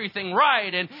does everything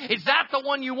right. And is that the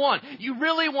one you want? You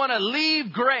really want to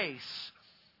leave grace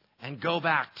and go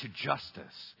back to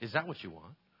justice. Is that what you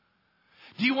want?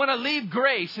 Do you want to leave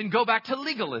grace and go back to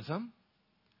legalism?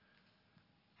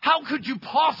 How could you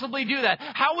possibly do that?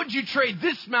 How would you trade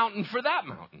this mountain for that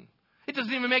mountain? It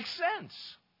doesn't even make sense.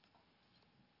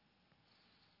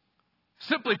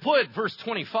 Simply put, verse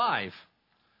 25,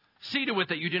 see to it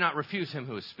that you do not refuse Him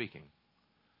who is speaking.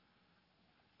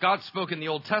 God spoke in the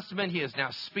Old Testament. He is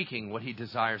now speaking what He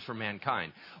desires for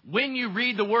mankind. When you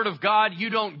read the Word of God, you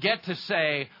don't get to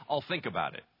say, I'll think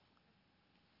about it.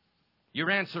 Your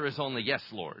answer is only, yes,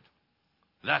 Lord.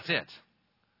 That's it.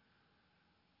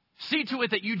 See to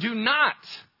it that you do not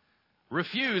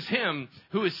refuse Him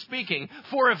who is speaking.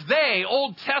 For if they,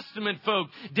 Old Testament folk,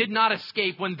 did not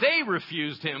escape when they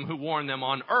refused Him who warned them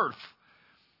on earth,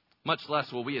 much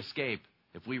less will we escape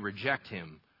if we reject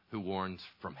Him who warns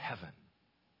from heaven.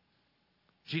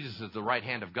 Jesus is the right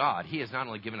hand of God. He has not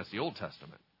only given us the Old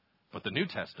Testament, but the New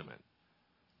Testament.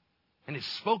 And has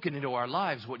spoken into our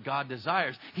lives what God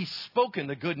desires. He's spoken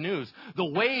the good news, the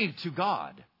way to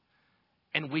God.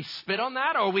 And we spit on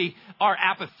that, or we are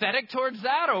apathetic towards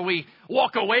that, or we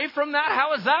walk away from that.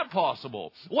 How is that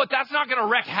possible? What, that's not going to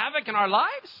wreak havoc in our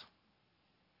lives?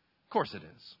 Of course it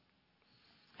is.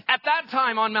 At that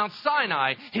time on Mount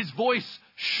Sinai, His voice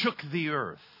shook the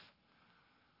earth.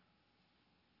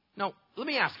 Now, let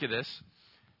me ask you this.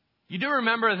 You do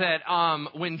remember that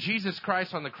when Jesus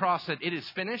Christ on the cross said, it is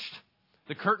finished,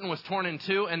 the curtain was torn in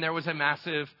two and there was a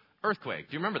massive earthquake.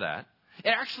 Do you remember that? It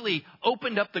actually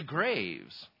opened up the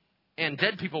graves and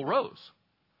dead people rose.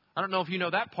 I don't know if you know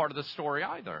that part of the story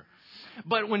either.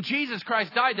 But when Jesus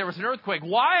Christ died, there was an earthquake.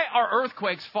 Why are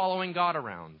earthquakes following God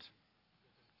around?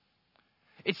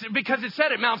 It's because it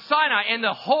said at Mount Sinai and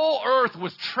the whole earth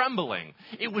was trembling.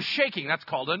 It was shaking. That's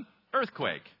called an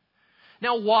earthquake.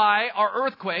 Now, why are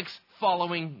earthquakes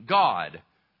following God?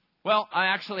 Well, I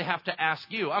actually have to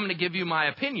ask you. I'm going to give you my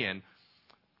opinion,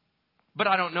 but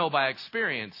I don't know by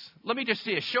experience. Let me just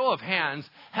see a show of hands.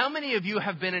 How many of you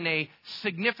have been in a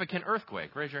significant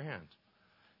earthquake? Raise your hand.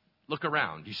 Look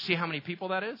around. Do you see how many people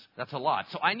that is? That's a lot.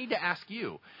 So I need to ask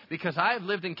you, because I have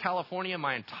lived in California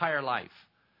my entire life.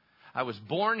 I was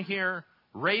born here,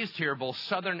 raised here, both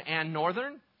southern and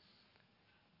northern.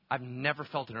 I've never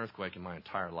felt an earthquake in my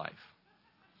entire life.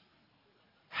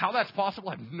 How that's possible,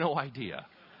 I have no idea.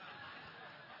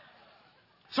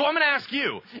 So I'm going to ask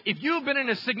you, if you've been in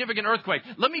a significant earthquake,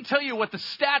 let me tell you what the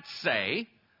stats say,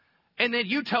 and then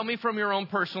you tell me from your own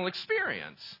personal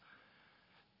experience.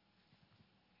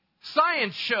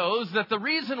 Science shows that the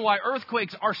reason why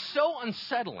earthquakes are so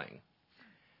unsettling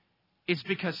is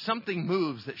because something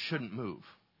moves that shouldn't move.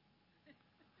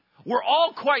 We're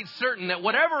all quite certain that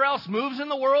whatever else moves in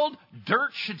the world,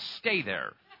 dirt should stay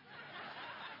there.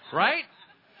 Right?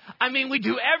 I mean, we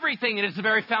do everything. It is the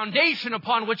very foundation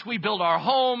upon which we build our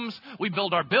homes, we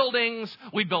build our buildings,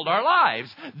 we build our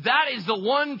lives. That is the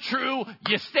one true,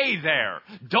 you stay there.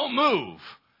 Don't move.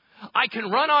 I can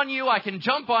run on you, I can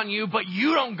jump on you, but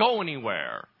you don't go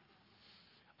anywhere.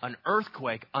 An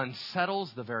earthquake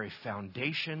unsettles the very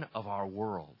foundation of our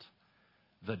world.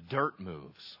 The dirt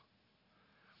moves.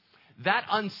 That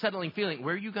unsettling feeling,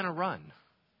 where are you going to run?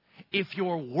 If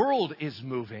your world is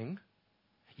moving,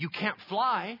 you can't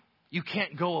fly. You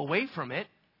can't go away from it.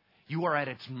 You are at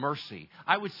its mercy.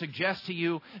 I would suggest to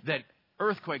you that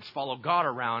earthquakes follow God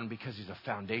around because He's a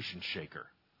foundation shaker.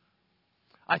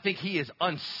 I think He is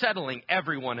unsettling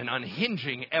everyone and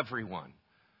unhinging everyone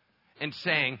and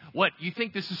saying, what, you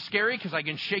think this is scary because I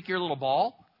can shake your little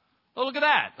ball? Oh, look at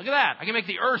that. Look at that. I can make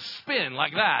the earth spin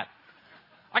like that.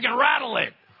 I can rattle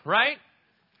it, right?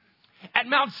 At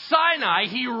Mount Sinai,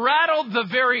 he rattled the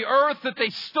very earth that they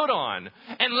stood on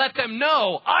and let them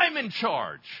know, I'm in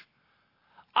charge.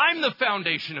 I'm the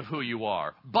foundation of who you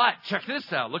are. But check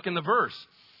this out. Look in the verse.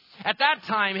 At that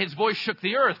time, his voice shook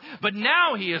the earth. But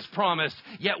now he has promised,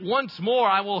 yet once more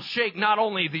I will shake not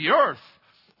only the earth,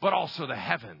 but also the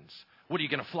heavens. What, are you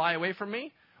going to fly away from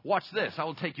me? Watch this. I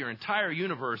will take your entire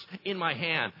universe in my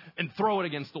hand and throw it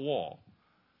against the wall.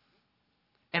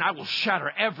 And I will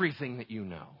shatter everything that you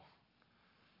know.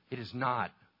 It is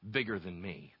not bigger than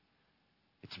me.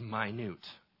 It's minute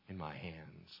in my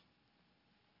hands.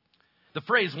 The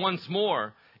phrase once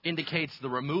more indicates the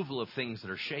removal of things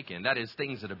that are shaken. That is,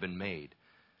 things that have been made,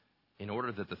 in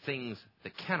order that the things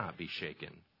that cannot be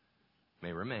shaken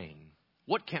may remain.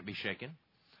 What can't be shaken?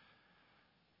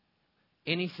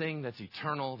 Anything that's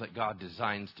eternal that God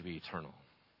designs to be eternal.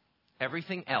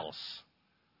 Everything else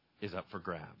is up for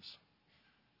grabs.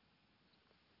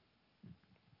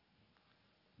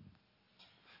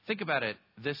 Think about it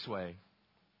this way.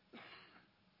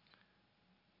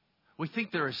 We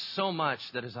think there is so much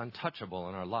that is untouchable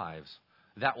in our lives.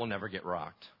 That will never get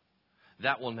rocked.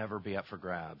 That will never be up for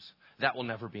grabs. That will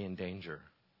never be in danger.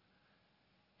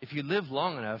 If you live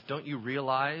long enough, don't you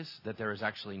realize that there is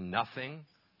actually nothing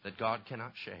that God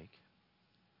cannot shake?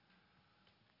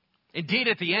 Indeed,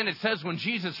 at the end, it says when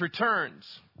Jesus returns,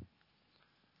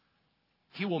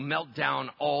 he will melt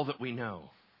down all that we know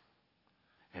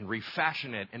and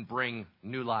refashion it and bring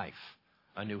new life,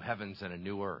 a new heavens and a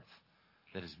new earth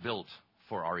that is built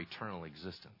for our eternal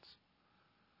existence.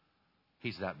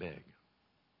 He's that big.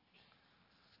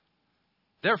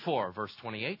 Therefore, verse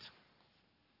 28,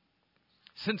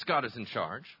 since God is in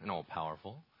charge and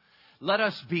all-powerful, let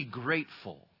us be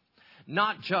grateful,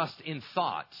 not just in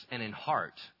thought and in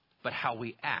heart, but how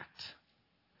we act.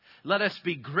 Let us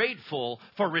be grateful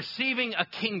for receiving a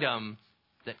kingdom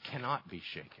that cannot be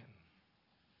shaken.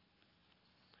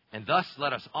 And thus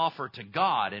let us offer to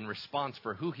God, in response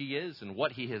for who he is and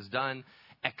what he has done,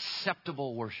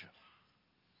 acceptable worship.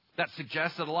 That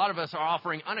suggests that a lot of us are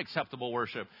offering unacceptable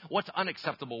worship. What's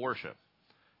unacceptable worship?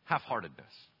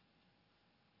 Half-heartedness.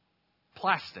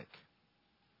 Plastic.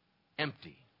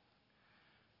 Empty.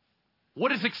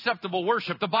 What is acceptable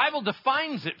worship? The Bible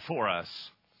defines it for us.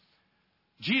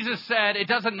 Jesus said, it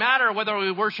doesn't matter whether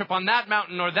we worship on that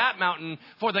mountain or that mountain,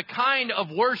 for the kind of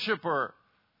worshiper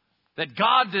that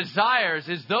God desires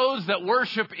is those that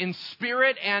worship in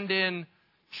spirit and in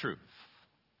truth.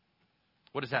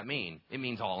 What does that mean? It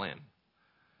means all in.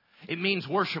 It means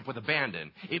worship with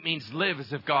abandon. It means live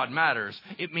as if God matters.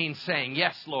 It means saying,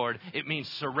 yes, Lord. It means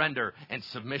surrender and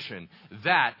submission.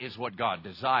 That is what God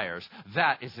desires.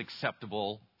 That is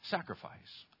acceptable sacrifice.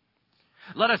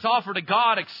 Let us offer to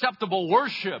God acceptable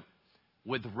worship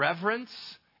with reverence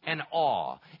and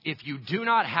awe. If you do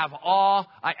not have awe,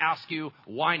 I ask you,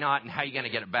 why not and how are you going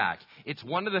to get it back? It's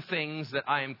one of the things that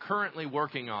I am currently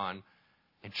working on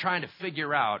and trying to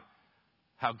figure out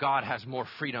how God has more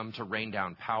freedom to rain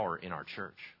down power in our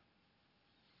church.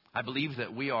 I believe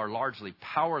that we are largely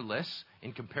powerless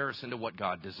in comparison to what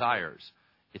God desires.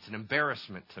 It's an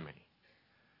embarrassment to me.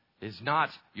 It is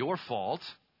not your fault.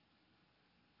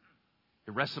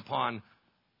 It rests upon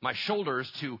my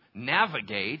shoulders to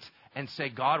navigate and say,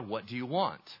 God, what do you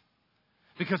want?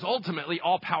 Because ultimately,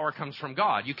 all power comes from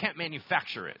God. You can't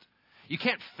manufacture it. You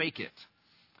can't fake it.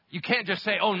 You can't just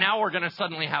say, oh, now we're going to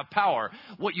suddenly have power.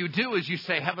 What you do is you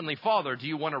say, Heavenly Father, do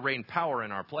you want to rain power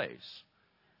in our place?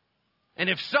 And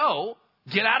if so,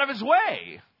 get out of his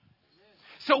way.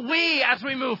 So we, as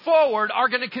we move forward, are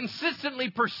going to consistently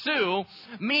pursue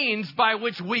means by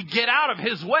which we get out of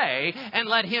his way and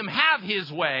let him have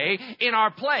his way in our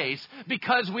place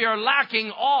because we are lacking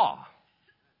awe.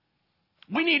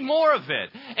 We need more of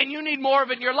it, and you need more of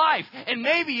it in your life. And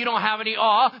maybe you don't have any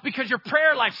awe because your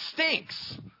prayer life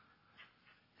stinks.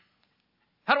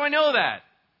 How do I know that?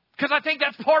 Because I think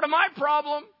that's part of my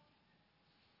problem.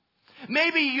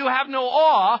 Maybe you have no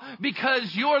awe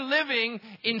because you're living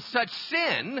in such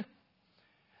sin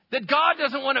that God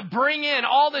doesn't want to bring in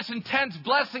all this intense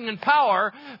blessing and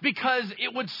power because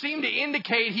it would seem to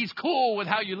indicate he's cool with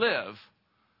how you live.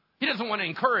 He doesn't want to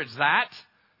encourage that.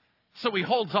 So he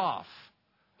holds off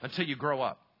until you grow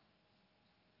up.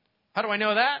 How do I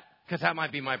know that? Because that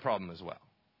might be my problem as well.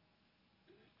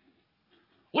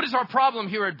 What is our problem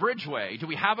here at Bridgeway? Do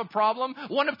we have a problem?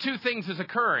 One of two things is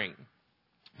occurring.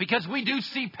 Because we do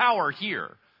see power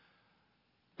here.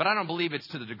 But I don't believe it's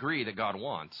to the degree that God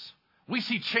wants. We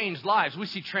see changed lives. We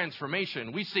see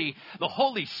transformation. We see the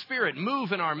Holy Spirit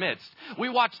move in our midst. We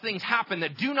watch things happen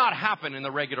that do not happen in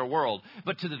the regular world.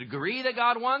 But to the degree that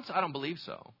God wants, I don't believe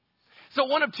so. So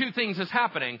one of two things is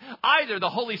happening. Either the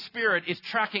Holy Spirit is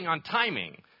tracking on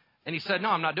timing, and he said, no,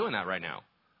 I'm not doing that right now.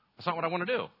 That's not what I want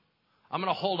to do. I'm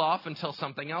going to hold off until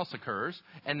something else occurs,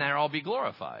 and then I'll be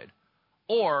glorified.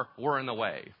 Or we're in the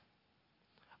way.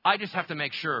 I just have to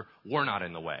make sure we're not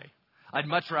in the way. I'd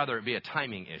much rather it be a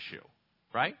timing issue,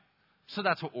 right? So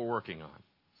that's what we're working on.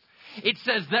 It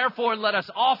says, therefore, let us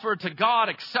offer to God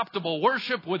acceptable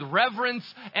worship with reverence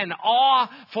and awe,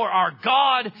 for our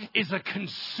God is a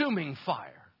consuming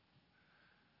fire.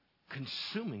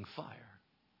 Consuming fire.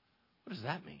 What does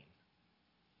that mean?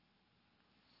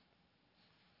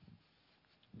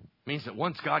 It means that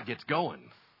once God gets going,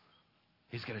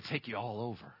 he's going to take you all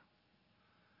over.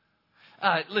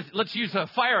 Let's use a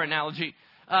fire analogy.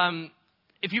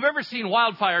 If you've ever seen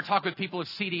wildfire, talk with people at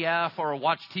CDF or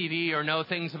watch TV or know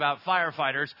things about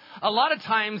firefighters, a lot of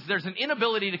times there's an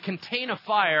inability to contain a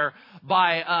fire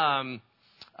by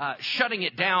shutting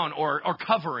it down or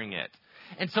covering it.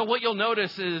 And so what you'll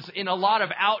notice is in a lot of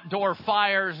outdoor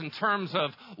fires, in terms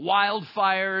of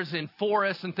wildfires in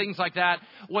forests and things like that,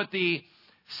 what the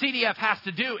CDF has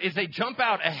to do is they jump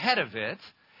out ahead of it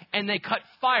and they cut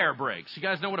fire breaks. You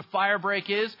guys know what a fire break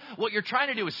is? What you're trying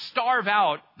to do is starve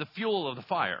out the fuel of the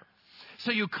fire.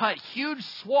 So you cut huge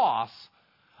swaths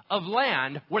of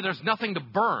land where there's nothing to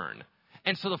burn.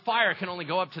 And so the fire can only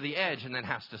go up to the edge and then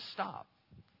has to stop.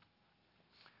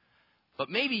 But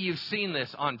maybe you've seen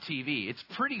this on TV. It's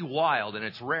pretty wild and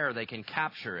it's rare they can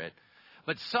capture it.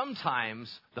 But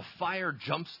sometimes the fire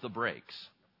jumps the brakes.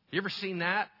 You ever seen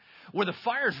that? Where the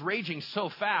fire's raging so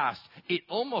fast, it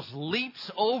almost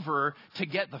leaps over to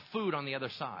get the food on the other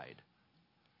side.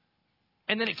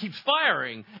 And then it keeps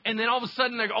firing. And then all of a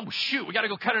sudden they go, oh, shoot, we got to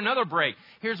go cut another break.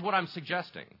 Here's what I'm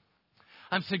suggesting.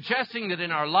 I'm suggesting that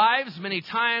in our lives, many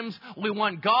times, we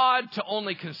want God to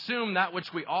only consume that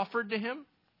which we offered to him.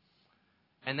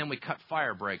 And then we cut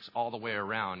fire breaks all the way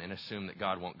around and assume that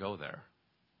God won't go there.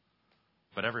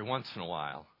 But every once in a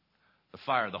while, the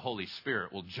fire of the Holy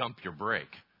Spirit will jump your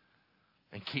brake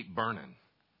and keep burning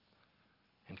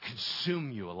and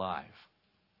consume you alive.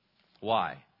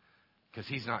 Why? Because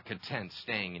he's not content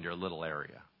staying in your little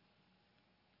area.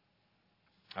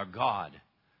 Our God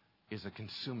is a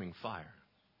consuming fire.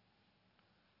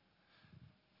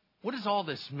 What does all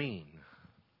this mean?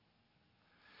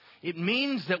 It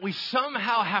means that we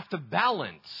somehow have to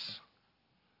balance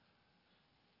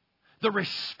the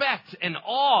respect and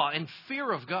awe and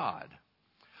fear of God,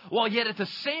 while yet at the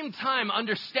same time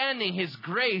understanding his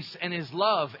grace and his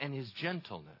love and his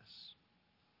gentleness.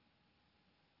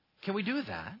 Can we do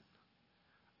that?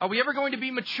 Are we ever going to be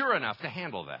mature enough to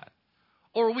handle that?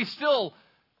 Or are we still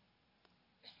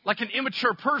like an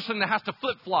immature person that has to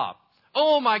flip-flop?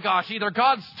 Oh my gosh, either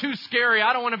God's too scary,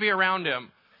 I don't want to be around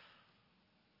him.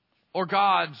 Or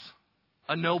God's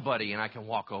a nobody and I can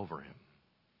walk over him.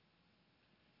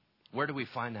 Where do we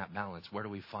find that balance? Where do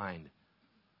we find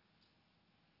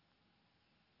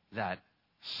that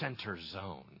center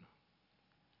zone?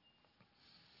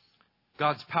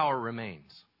 God's power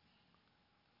remains.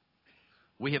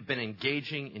 We have been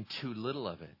engaging in too little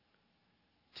of it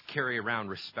to carry around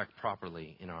respect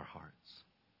properly in our hearts.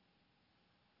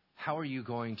 How are you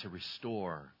going to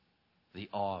restore the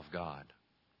awe of God?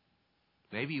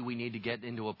 Maybe we need to get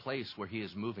into a place where he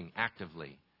is moving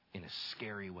actively in a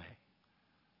scary way.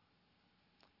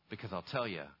 Because I'll tell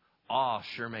you, awe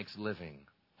sure makes living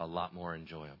a lot more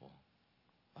enjoyable,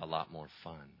 a lot more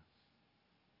fun.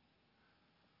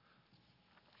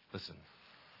 Listen.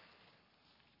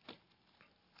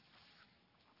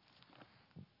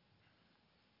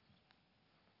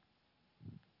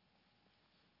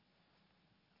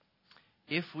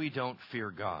 If we don't fear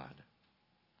God,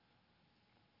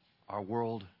 our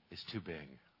world is too big.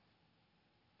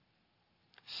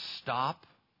 Stop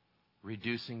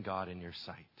reducing God in your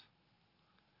sight.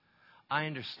 I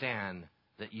understand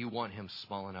that you want him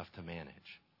small enough to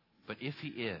manage. But if he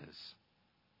is,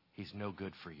 he's no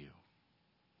good for you.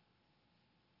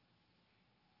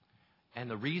 And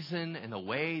the reason and the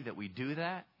way that we do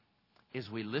that is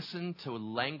we listen to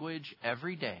language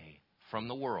every day from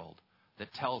the world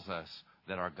that tells us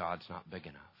that our God's not big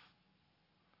enough.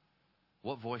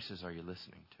 What voices are you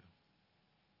listening to?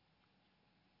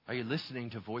 Are you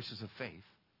listening to voices of faith?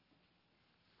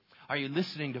 Are you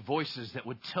listening to voices that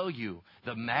would tell you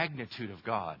the magnitude of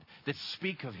God, that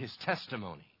speak of his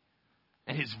testimony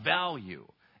and his value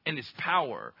and his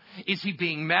power? Is he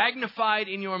being magnified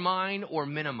in your mind or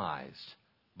minimized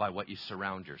by what you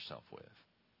surround yourself with?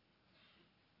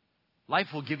 Life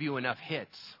will give you enough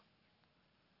hits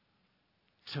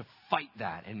to fight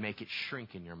that and make it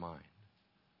shrink in your mind.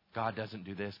 God doesn't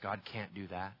do this. God can't do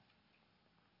that.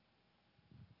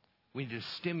 We need to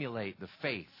stimulate the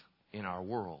faith in our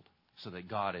world so that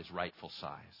God is rightful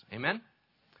size. Amen?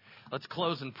 Let's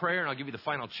close in prayer, and I'll give you the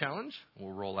final challenge.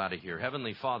 We'll roll out of here.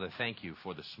 Heavenly Father, thank you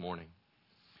for this morning.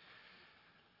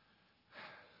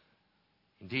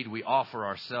 Indeed, we offer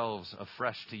ourselves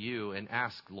afresh to you and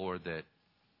ask, Lord, that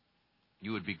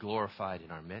you would be glorified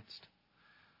in our midst.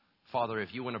 Father,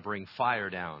 if you want to bring fire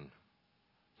down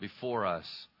before us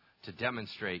to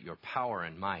demonstrate your power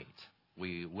and might,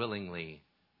 we willingly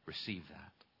receive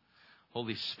that.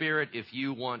 Holy Spirit, if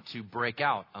you want to break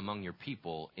out among your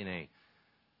people in a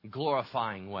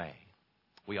glorifying way,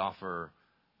 we offer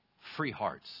free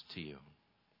hearts to you.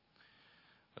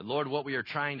 But Lord, what we are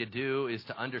trying to do is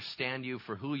to understand you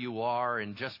for who you are,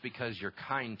 and just because you're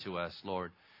kind to us,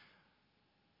 Lord,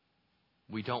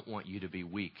 we don't want you to be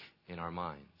weak in our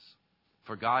minds.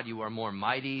 For God, you are more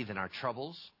mighty than our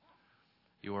troubles.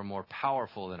 You are more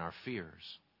powerful than our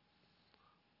fears.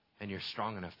 And you're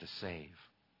strong enough to save.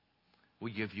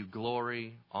 We give you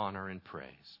glory, honor, and praise.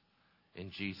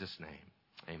 In Jesus' name,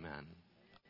 amen.